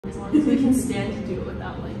as long as we can stand to do it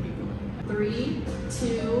without like giggling. 3,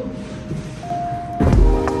 2.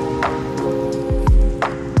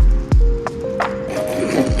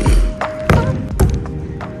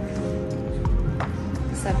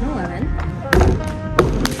 7-Eleven.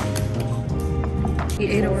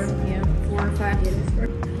 8 or Yeah, 4 or 5.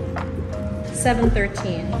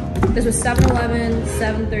 7-13. This was 7-Eleven,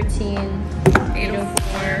 7-13,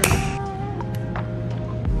 8-04,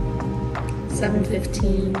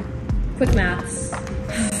 7-15. Quick maths.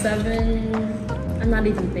 7. I'm not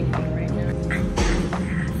even thinking right now.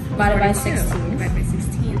 Divided by 16. Divided by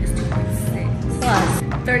 16 is 2.6. Plus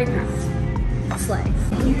 30 pounds. Slay.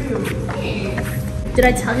 Did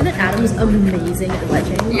I tell you that Adam's amazing at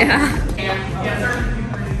wedging? Yeah.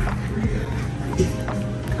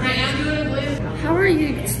 How are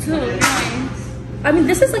you still going? I mean,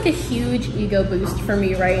 this is like a huge ego boost for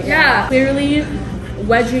me right now. Yeah. Clearly,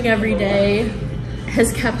 wedging every day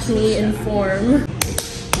has kept me in form.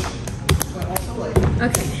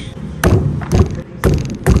 Okay.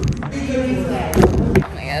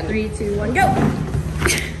 Oh my god. 3, 2, 1, go!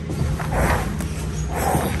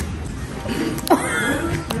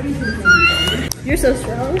 You're so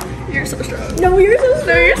strong. You're so strong. No, you're so strong.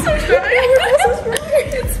 No, you're so strong. We're both so strong.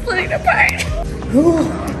 It's splitting apart.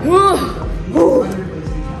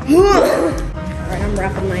 Alright, I'm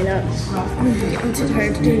wrapping mine up. I'm too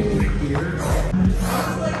tired to do anymore.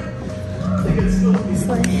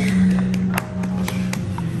 Slay.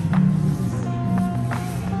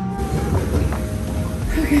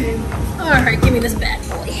 Okay. Alright, give me this bad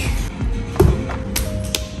boy.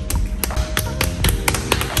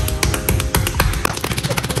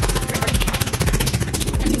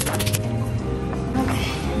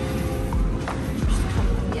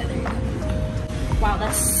 Wow,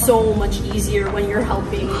 that's so much easier when you're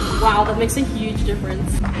helping. Wow, that makes a huge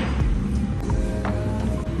difference.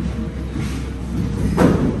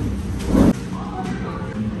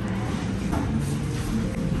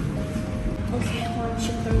 Okay, why don't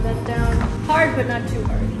you throw that down? Hard, but not too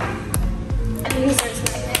hard. And these are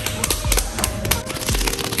snapping.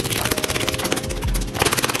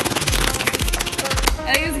 I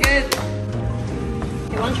think it's good.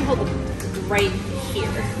 Okay, why don't you hold it right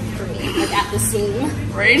here for me, like at the seam.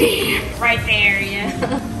 Right here. Right there,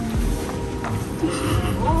 yeah.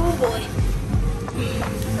 Oh boy.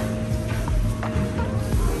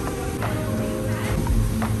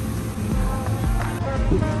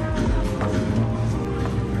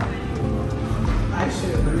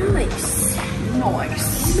 Nice.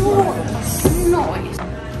 Nice. Nice. Nice.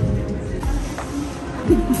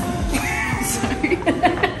 Sorry.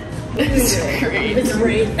 It's great. It's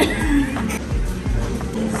great.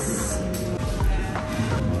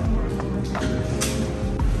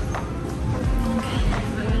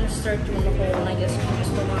 I'm gonna start doing the hole and I guess you can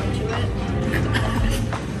just hold on to it.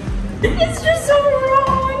 It's just so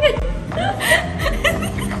wrong.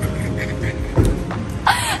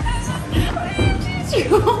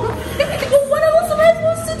 But what else am I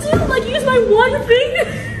supposed to do? Like use my one finger?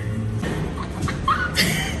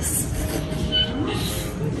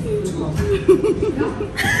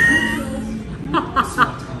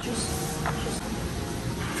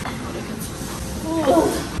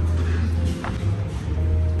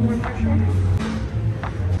 More pressure.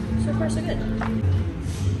 So far, so good.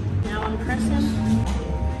 Now I'm pressing. Just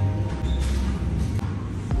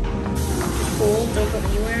hold, don't go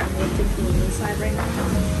anywhere. I'm lifting from the inside right now.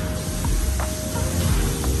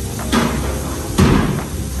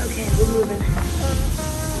 Okay, we're moving.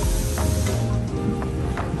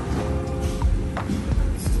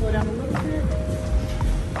 Slow down a little bit.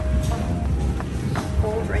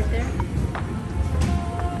 Hold right there.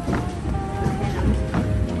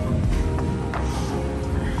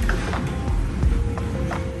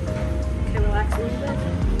 Okay, relax a little bit.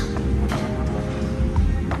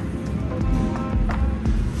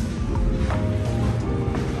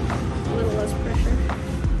 A little less pressure.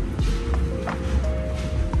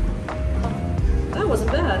 That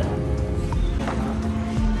wasn't bad.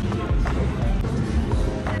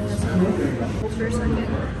 Hold for a second.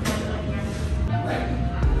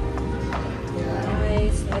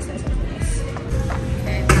 Nice, nice, nice, nice.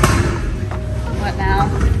 Okay. What now?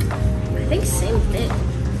 I think same thing.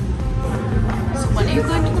 So when are you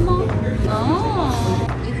going to the mall? Oh.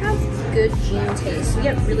 You have good gene taste. You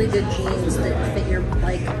get really good genes that fit your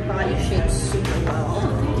like body shape super well.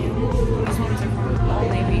 These ones are from the mall,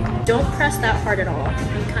 maybe. Don't press that hard at all.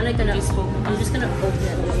 I'm kind of gonna. I'm just gonna open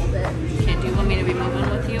it a little bit. Okay, do you want me to be moving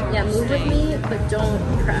with you? Or Yeah, move with staying? me, but don't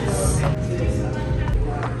press.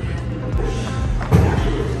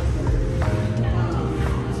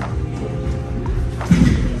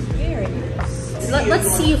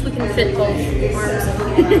 Let's see if we can fit both arms in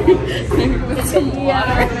here. With some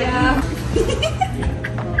water. Yeah.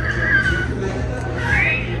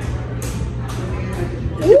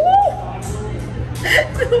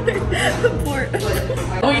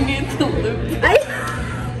 We need the loop.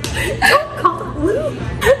 Don't call it loop.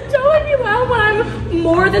 Don't let me laugh when I'm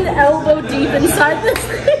more than elbow deep inside this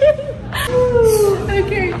thing.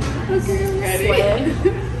 Okay, I'm ready.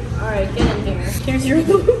 Alright, get in here. Here's your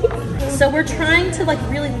loop. So we're trying to like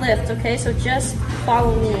really lift, okay? So just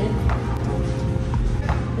follow me.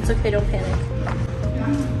 It's okay, don't panic.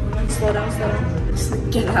 Slow down, slow down.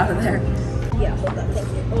 Just get out of there. Yeah, hold that, thank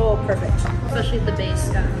you. Oh, perfect. Especially if the base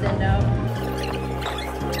got thinned out.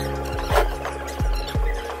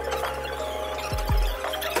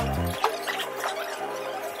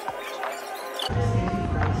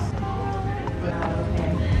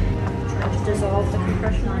 Trying to dissolve the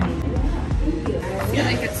compression. I feel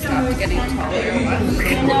like it stopped getting taller.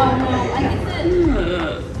 No, I think that...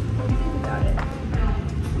 Got it.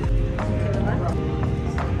 Okay with that?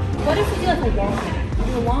 What if we do like a long neck? Do a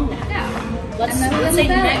long neck. Yeah. Let's And then say the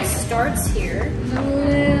back. neck starts here.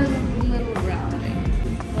 Little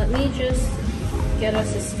rounding. Let me just get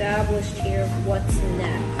us established here of what's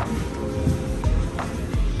neck.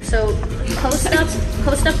 So post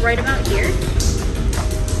up right about here.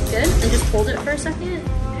 Good. And just hold it for a second.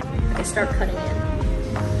 Okay, start cutting in.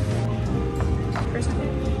 For a second.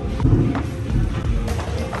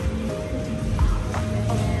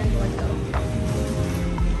 And let go.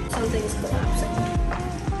 Something's collapsing.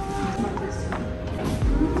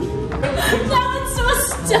 That one's so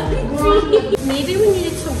stumpy. Maybe we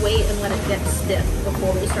needed to wait and let it get stiff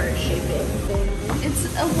before we started shaping. It's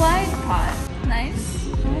a wide pot. Nice.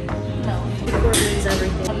 No. Before it means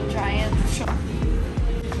everything. A giant.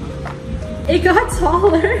 It got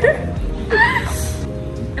taller.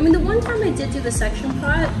 I mean, the one time I did do the section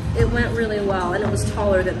pot, it went really well and it was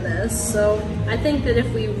taller than this. So I think that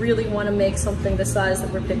if we really want to make something the size that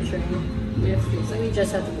we're picturing, we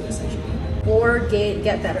just have to do a section pot. Or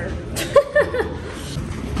get better.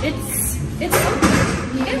 It's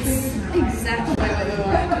exactly what we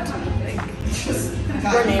wanted to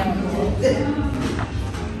we're nailing it.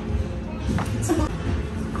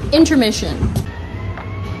 Intermission.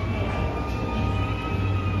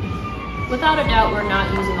 Without a doubt, we're not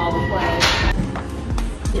using all the play.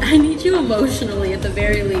 I need you emotionally at the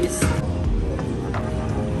very least.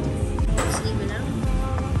 Just even out.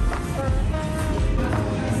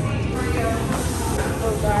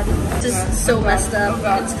 Oh god. This is so messed up.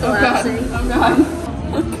 It's collapsing. Oh god.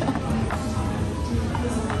 Oh god.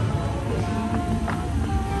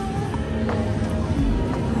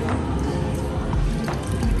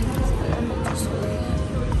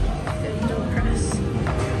 Good, don't press.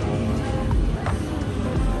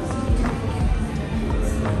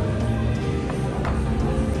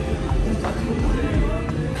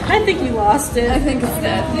 I think we lost it. I think it's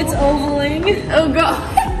dead. It's ovaling. Oh god.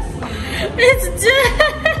 It's dead!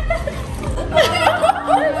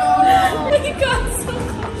 It got so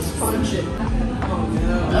close. Punch it. Oh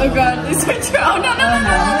no. Oh god. These are true. Oh no, no, no,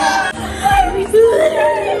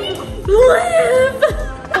 Live!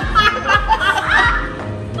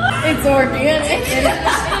 It's organic.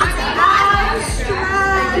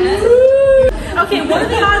 Okay, what are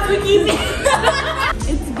the odds we keep it?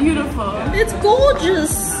 It's beautiful. It's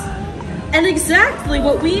gorgeous! And exactly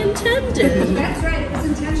what we intended. That's right, it was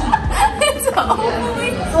intentional. It's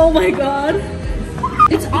ovaling. Oh my god.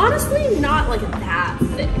 It's honestly not like that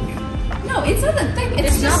thick. No, it's not that thick.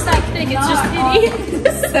 It's not that thick, it's just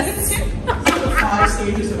hideous. The 5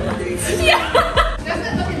 stages of orgasm. Yeah! Doesn't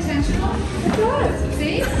it look intentional? It does.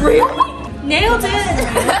 See? Really? Nailed it!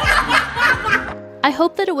 I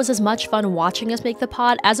hope that it was as much fun watching us make the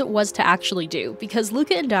pod as it was to actually do, because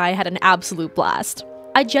Luca and I had an absolute blast.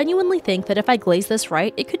 I genuinely think that if I glaze this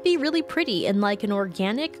right, it could be really pretty in like an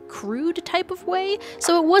organic, crude type of way,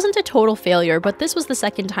 so it wasn't a total failure, but this was the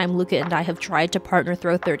second time Luca and I have tried to partner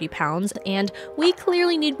throw 30 pounds, and we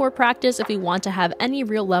clearly need more practice if we want to have any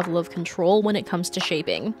real level of control when it comes to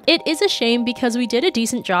shaping. It is a shame because we did a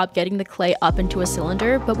decent job getting the clay up into a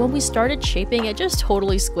cylinder, but when we started shaping, it just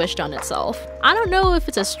totally squished on itself. I don't know if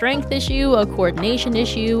it's a strength issue, a coordination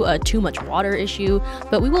issue, a too much water issue,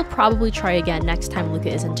 but we will probably try again next time Luca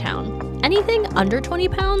is in town. Anything under 20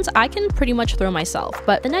 pounds, I can pretty much throw myself,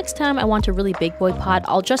 but the next time I want a really big boy pot,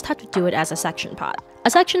 I'll just have to do it as a section pot. A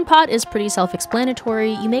section pot is pretty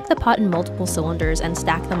self-explanatory. You make the pot in multiple cylinders and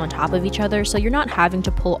stack them on top of each other, so you're not having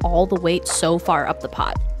to pull all the weight so far up the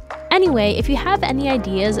pot. Anyway, if you have any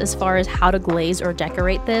ideas as far as how to glaze or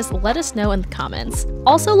decorate this, let us know in the comments.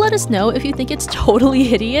 Also, let us know if you think it's totally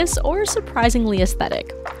hideous or surprisingly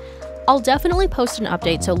aesthetic. I'll definitely post an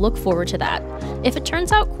update, so look forward to that. If it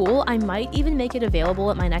turns out cool, I might even make it available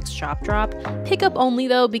at my next shop drop. Pickup only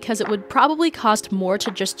though, because it would probably cost more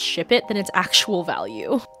to just ship it than its actual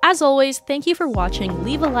value. As always, thank you for watching.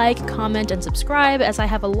 Leave a like, comment, and subscribe, as I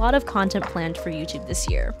have a lot of content planned for YouTube this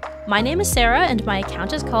year. My name is Sarah, and my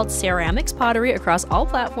account is called Ceramics Pottery across all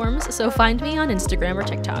platforms, so find me on Instagram or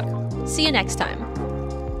TikTok. See you next time.